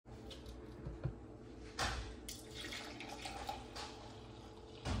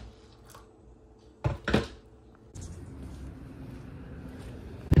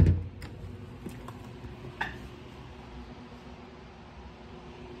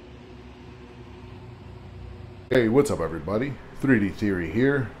Hey, what's up everybody? 3D Theory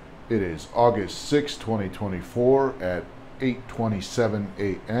here. It is August 6, 2024 at 8:27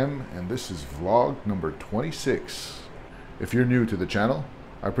 a.m. and this is vlog number 26. If you're new to the channel,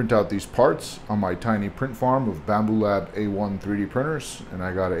 I print out these parts on my tiny print farm of Bambu Lab A1 3D printers, and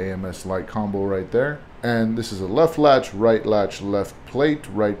I got an AMS light combo right there. And this is a left latch, left plate,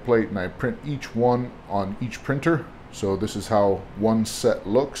 and I print each one on each printer. So this is how one set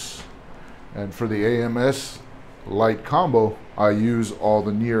looks. And for the AMS light combo, I use all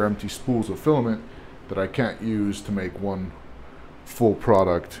the near empty spools of filament that I can't use to make one full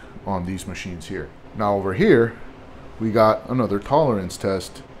product on these machines here. Now over here we got another tolerance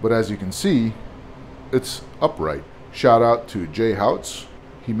test, but as you can see, it's upright. Shout out to Jay Houts.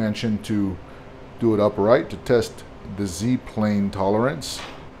 He mentioned to do it upright to test the Z-plane tolerance,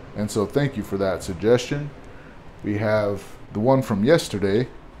 and so thank you for that suggestion. We have the one from yesterday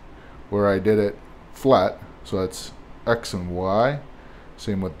where I did it flat, so that's X and Y.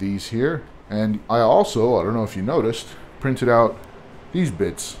 Same with these here. And I also, I don't know if you noticed, printed out these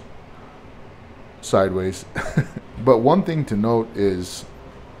bits sideways. But one thing to note is,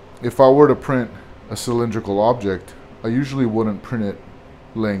 if I were to print a cylindrical object, I usually wouldn't print it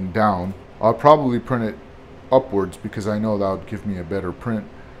laying down. I'll probably print it upwards because I know that would give me a better print.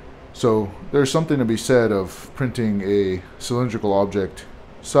 So there's something to be said of printing a cylindrical object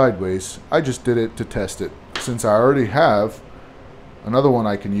sideways. I just did it to test it. Since I already have another one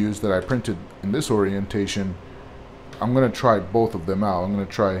I can use that I printed in this orientation, I'm going to try both of them out. I'm going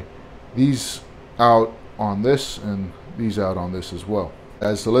to try these out on this and these out on this as well.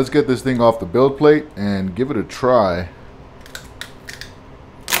 So let's get this thing off the build plate and give it a try.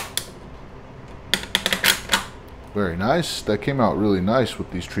 Very nice. That came out really nice with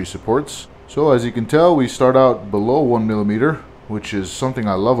these tree supports. So as you can tell, we start out below 1 millimeter, which is something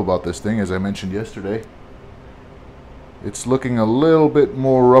I love about this thing, as I mentioned yesterday. It's looking a little bit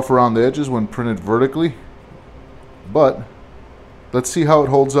more rough around the edges when printed vertically, but let's see how it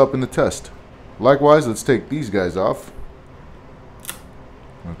holds up in the test. Likewise, let's take these guys off.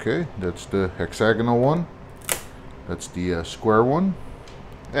 Okay, that's the hexagonal one, that's the square one,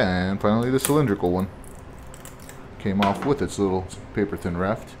 and finally the cylindrical one. Came off with its little paper thin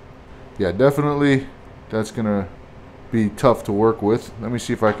raft. Yeah, definitely that's gonna be tough to work with. Let me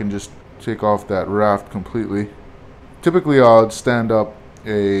see if I can just take off that raft completely. Typically I'd stand up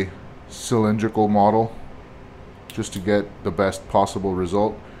a cylindrical model just to get the best possible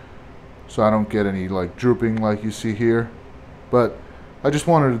result, so I don't get any like drooping like you see here. But I just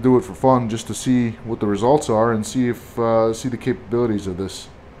wanted to do it for fun, just to see what the results are and see if see the capabilities of this.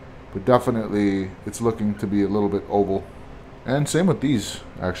 But definitely it's looking to be a little bit oval, and same with these,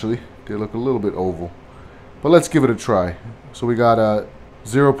 actually they look a little bit oval. But let's give it a try. So we got a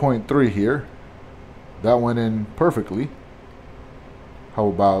 0.3 here. That went in perfectly. How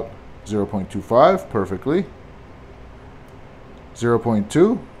about 0.25? Perfectly.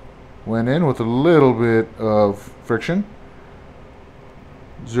 0.2 went in with a little bit of friction.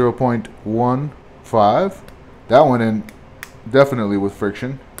 0.15, that went in definitely with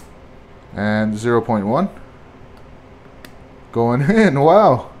friction. And 0.1 going in.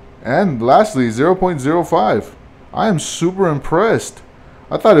 Wow. And lastly 0.05. I am super impressed.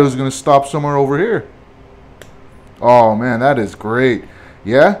 I thought it was going to stop somewhere over here. Oh man, that is great.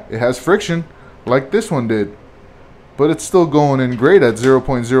 Yeah, it has friction like this one did, but it's still going in great at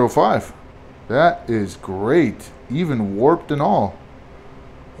 0.05. That is great, even warped and all.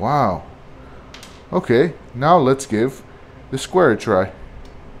 Wow. Okay, now let's give the square a try.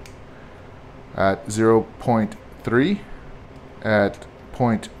 At 0.3, at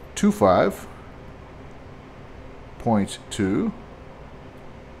 0.25, 0.2,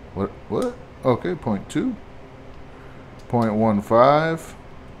 what? Okay, 0.2, 0.15,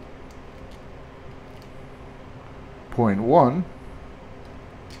 0.1,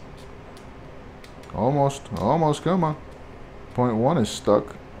 almost, come on. 0.1 is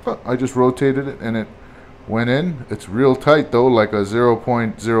stuck. Oh, I just rotated it and it went in. It's real tight though, like a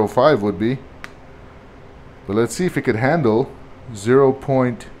 0.05 would be. But let's see if it could handle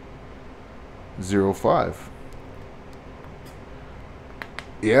 0.05.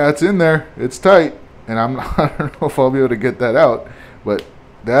 Yeah, it's in there. It's tight. And I don't know if I'll be able to get that out. But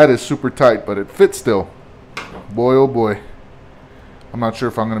that is super tight. But it fits still. Boy, oh boy. I'm not sure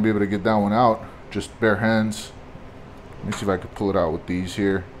if I'm going to be able to get that one out. Just bare hands. Let me see if I could pull it out with these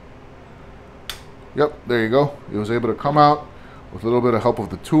here. Yep, there you go. It was able to come out with a little bit of help of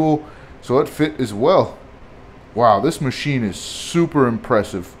the tool. So it fit as well. Wow, this machine is super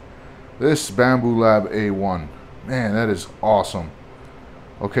impressive. This Bambu Lab A1. Man, that is awesome.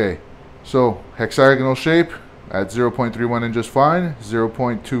 Okay, so hexagonal shape. At 0.3 went in just fine.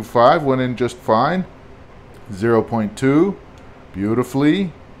 0.25 went in just fine. 0.2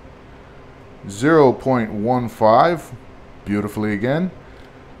 beautifully. 0.15 beautifully again.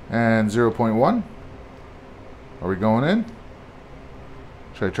 And 0.1. Are we going in?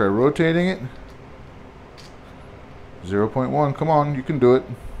 Should I try rotating it? 0.1. Come on, you can do it.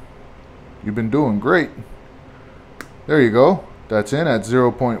 You've been doing great. There you go. That's in at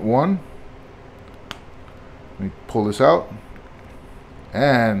 0.1. Let me pull this out.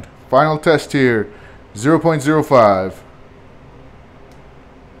 And final test here. 0.05.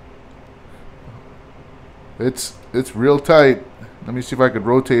 It's real tight. Let me see if I could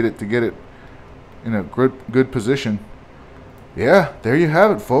rotate it to get it in a good position. Yeah, there you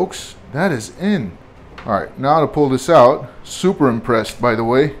have it, folks. That is in. Alright, now to pull this out. Super impressed, by the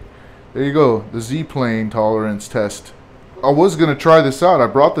way. There you go, the Z-plane tolerance test. I was going to try this out. I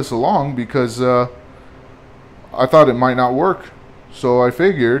brought this along because I thought it might not work. So I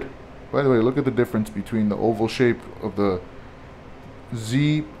figured, by the way, look at the difference between the oval shape of the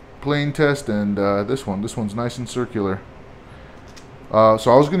Z-plane test and this one. This one's nice and circular.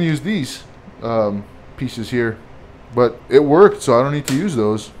 So I was going to use these pieces here, but it worked, so I don't need to use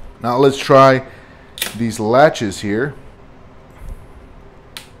those. Now let's try these latches here.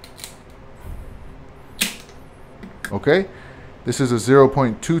 Okay, this is a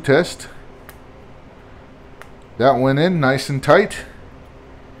 0.2 test. That went in nice and tight.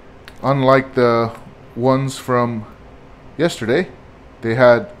 Unlike the ones from yesterday, they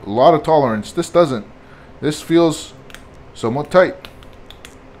had a lot of tolerance. This doesn't. This feels somewhat tight.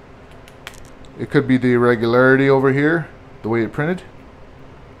 It could be the irregularity over here, the way it printed.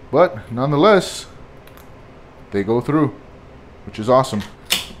 But nonetheless, they go through, which is awesome.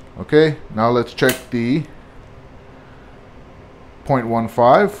 Okay, now let's check the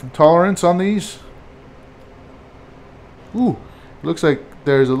 0.15 tolerance on these. Ooh, looks like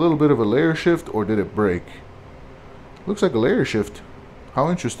there's a little bit of a layer shift, or did it break? Looks like a layer shift.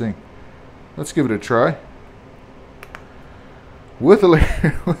 How interesting. Let's give it a try. With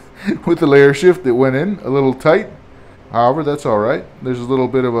a layer shift, it went in a little tight. However, that's all right. There's a little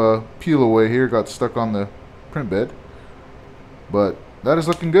bit of a peel away here, got stuck on the print bed, but that is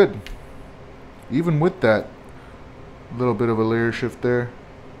looking good. Even with that little bit of a layer shift there.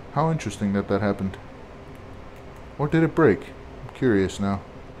 How interesting that happened. Or did it break? I'm curious now.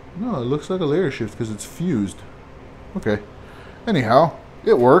 No, it looks like a layer shift because it's fused. Okay. Anyhow,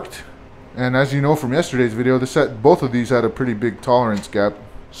 it worked. And as you know from yesterday's video, both of these had a pretty big tolerance gap.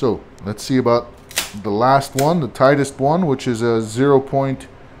 So let's see about the last one, the tightest one, which is a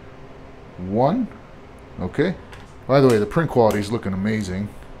 0.1. Okay. By the way, the print quality is looking amazing,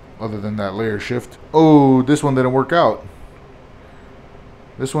 other than that layer shift. Oh, this one didn't work out.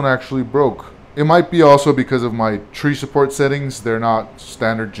 This one actually broke. It might be also because of my tree support settings. They're not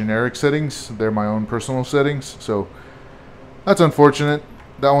standard generic settings. They're my own personal settings. So that's unfortunate.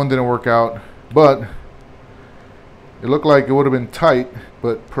 That one didn't work out. But it looked like it would have been tight,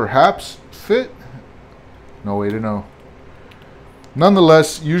 but perhaps fit? No way to know.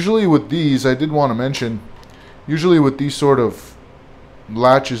 Nonetheless, usually with these, I did want to mention, usually with these sort of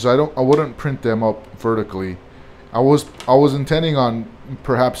latches, I wouldn't print them up vertically. I was intending on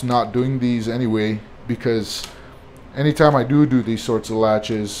perhaps not doing these anyway, because anytime I do these sorts of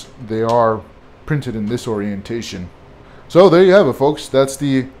latches, they are printed in this orientation. So there you have it, folks. That's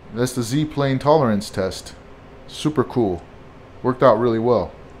the Z-plane tolerance test. Super cool. Worked out really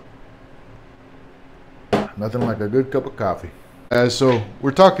well. Nothing like a good cup of coffee. So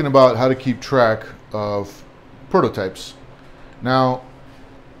we're talking about how to keep track of prototypes. Now,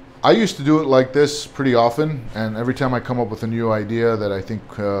 I used to do it like this pretty often, and every time I come up with a new idea that I think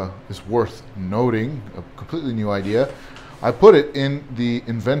is worth noting, a completely new idea, I put it in the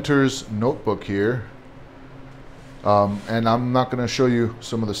inventor's notebook here. And I'm not going to show you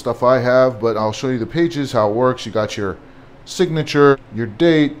some of the stuff I have, but I'll show you the pages, how it works. You got your signature, your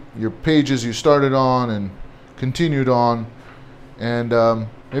date, your pages you started on and continued on, and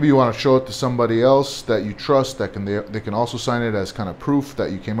maybe you want to show it to somebody else that you trust that they can also sign it as kind of proof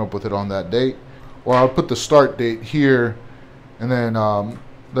that you came up with it on that date. Or I'll put the start date here, and then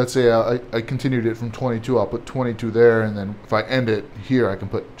let's say I continued it from 22, I'll put 22 there, and then if I end it here, I can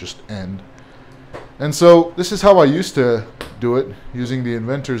put just end. And so this is how I used to do it, using the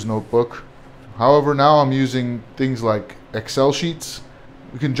inventor's notebook. However, now I'm using things like Excel sheets.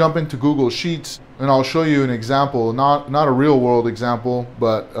 We can jump into Google Sheets, and I'll show you an example, not a real world example,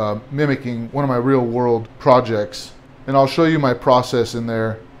 but mimicking one of my real world projects. And I'll show you my process in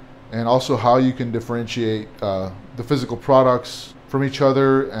there, and also how you can differentiate the physical products from each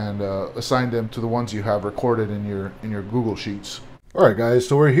other and assign them to the ones you have recorded in your Google Sheets. All right, guys,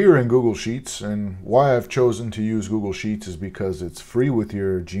 so we're here in Google Sheets, and why I've chosen to use Google Sheets is because it's free with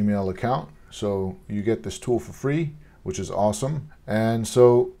your Gmail account. So you get this tool for free, which is awesome. And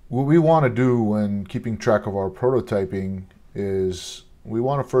so what we want to do when keeping track of our prototyping is we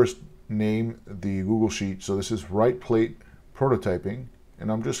want to first name the Google Sheet. So this is right plate prototyping,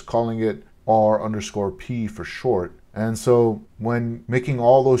 and I'm just calling it R_P for short. And so when making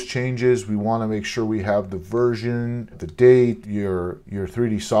all those changes, we want to make sure we have the version, the date, your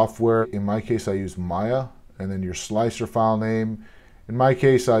 3D software. In my case, I use Maya, and then your slicer file name. In my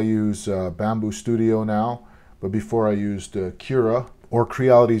case, I use Bambu Studio now, but before I used Cura, or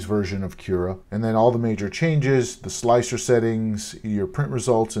Creality's version of Cura. And then all the major changes, the slicer settings, your print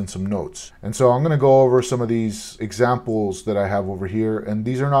results, and some notes. And so I'm going to go over some of these examples that I have over here. And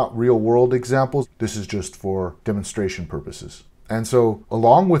these are not real world examples. This is just for demonstration purposes. And so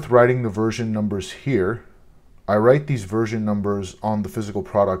along with writing the version numbers here, I write these version numbers on the physical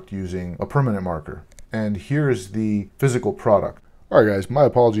product using a permanent marker. And here is the physical product. All right, guys, my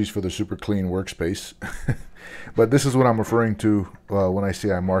apologies for the super clean workspace. But this is what I'm referring to when I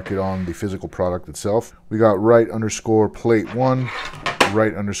say I mark it on the physical product itself. We got right_plate 1,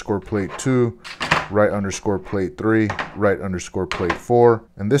 right_plate 2, right_plate 3, right_plate 4.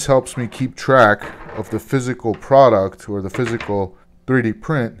 And this helps me keep track of the physical product or the physical 3D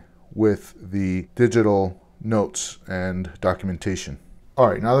print with the digital notes and documentation. All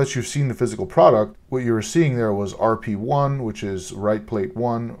right, now that you've seen the physical product, what you were seeing there was RP1, which is right plate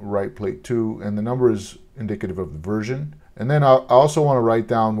 1, right plate 2, and the number is indicative of the version. And then I also want to write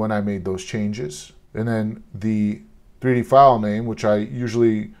down when I made those changes. And then the 3D file name, which I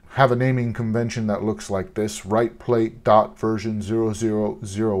usually have a naming convention that looks like this, right plate dot version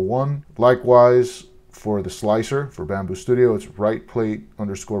 0001. Likewise, for the slicer, for Bambu Studio, it's right plate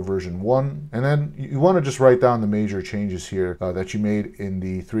 _ version 1. And then you want to just write down the major changes here that you made in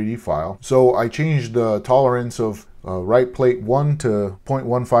the 3D file. So I changed the tolerance of right plate 1 to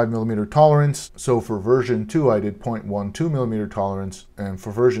 0.15 millimeter tolerance. So for version 2, I did 0.12 millimeter tolerance. And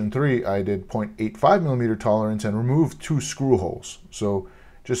for version 3, I did 0.85 millimeter tolerance and removed 2 screw holes. So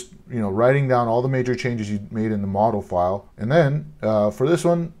just, writing down all the major changes you made in the model file. And then for this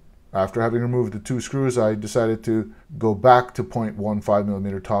one, after having removed the 2 screws, I decided to go back to 0.15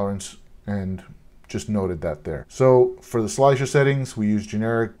 millimeter tolerance and just noted that there. So for the slicer settings, we use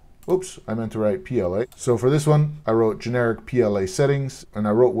generic, oops, I meant to write PLA. So for this one, I wrote generic PLA settings, and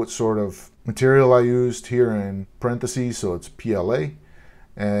I wrote what sort of material I used here in parentheses, so it's PLA.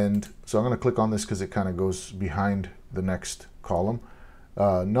 And so I'm going to click on this because it kind of goes behind the next column.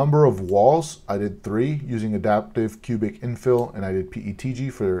 Number of walls, I did 3 using adaptive cubic infill, and I did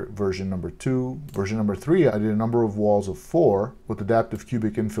PETG for version number 2. Version number 3, I did a number of walls of 4 with adaptive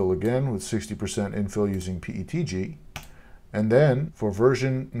cubic infill again with 60% infill using PETG. And then for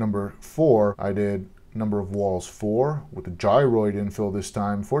version number 4, I did number of walls 4 with the gyroid infill this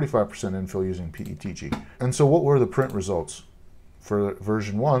time, 45% infill using PETG. And so what were the print results? For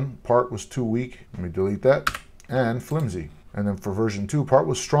version 1, part was too weak, let me delete that, and flimsy. And then for version 2, part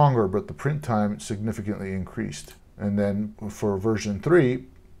was stronger, but the print time significantly increased. And then for version 3,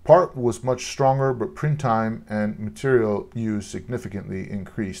 part was much stronger, but print time and material used significantly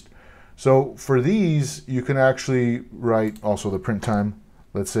increased. So for these, you can actually write also the print time.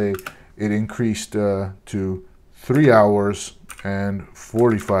 Let's say it increased to 3 hours and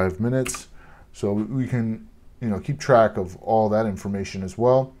 45 minutes. So we can, keep track of all that information as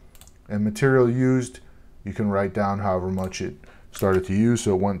well. And material used, you can write down however much it started to use.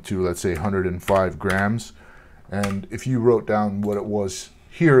 So it went to, let's say, 105 grams. And if you wrote down what it was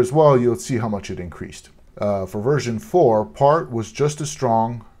here as well, you'll see how much it increased. For version 4, part was just as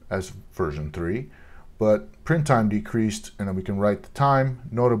strong as version 3, but print time decreased, and then we can write the time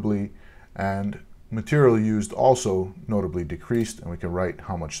notably, and material used also notably decreased, and we can write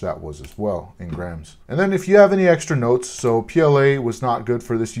how much that was as well in grams. And then if you have any extra notes, so PLA was not good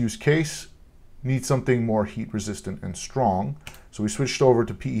for this use case, need something more heat resistant and strong. So we switched over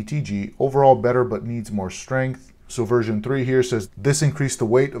to PETG, overall better but needs more strength. So version 3 here says this increased the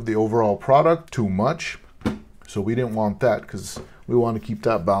weight of the overall product too much. So we didn't want that because we want to keep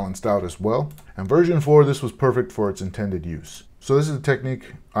that balanced out as well. And version 4, this was perfect for its intended use. So this is a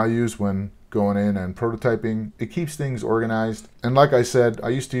technique I use when going in and prototyping. It keeps things organized. And like I said, I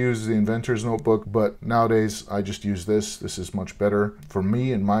used to use the inventor's notebook, but nowadays I just use this. This is much better for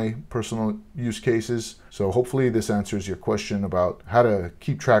me in my personal use cases. So hopefully this answers your question about how to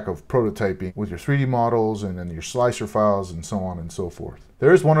keep track of prototyping with your 3D models and then your slicer files and so on and so forth.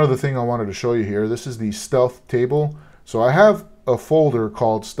 There is one other thing I wanted to show you here. This is the stealth table. So I have a folder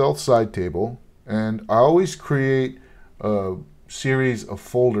called Stealth Side Table, and I always create a series of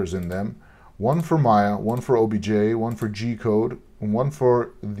folders in them. One for Maya, one for OBJ, one for G-code, and one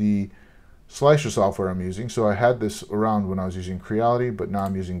for the slicer software I'm using. So I had this around when I was using Creality, but now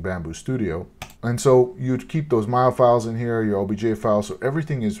I'm using Bambu Studio. And so you'd keep those Maya files in here, your OBJ files, so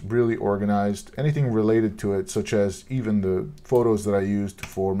everything is really organized. Anything related to it, such as even the photos that I used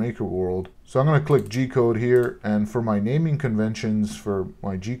for Maker World. So I'm going to click G-code here, and for my naming conventions for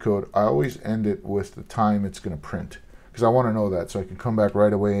my G-code, I always end it with the time it's going to print, because I want to know that so I can come back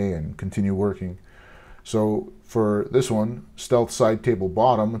right away and continue working. So for this one, Stealth Side Table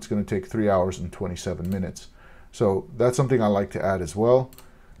Bottom, it's going to take 3 hours and 27 minutes. So that's something I like to add as well.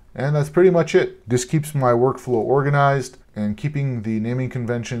 And that's pretty much it. This keeps my workflow organized, and keeping the naming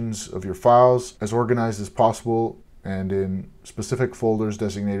conventions of your files as organized as possible and in specific folders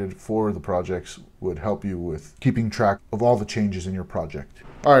designated for the projects would help you with keeping track of all the changes in your project.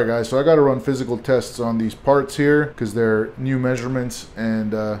 Alright guys, so I got to run physical tests on these parts here because they're new measurements,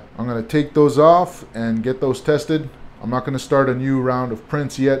 and I'm going to take those off and get those tested. I'm not going to start a new round of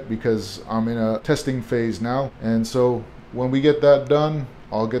prints yet because I'm in a testing phase now, and so when we get that done,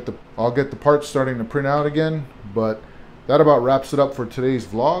 I'll get the parts starting to print out again. But that about wraps it up for today's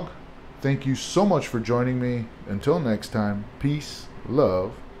vlog. Thank you so much for joining me. Until next time, peace,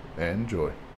 love, and joy.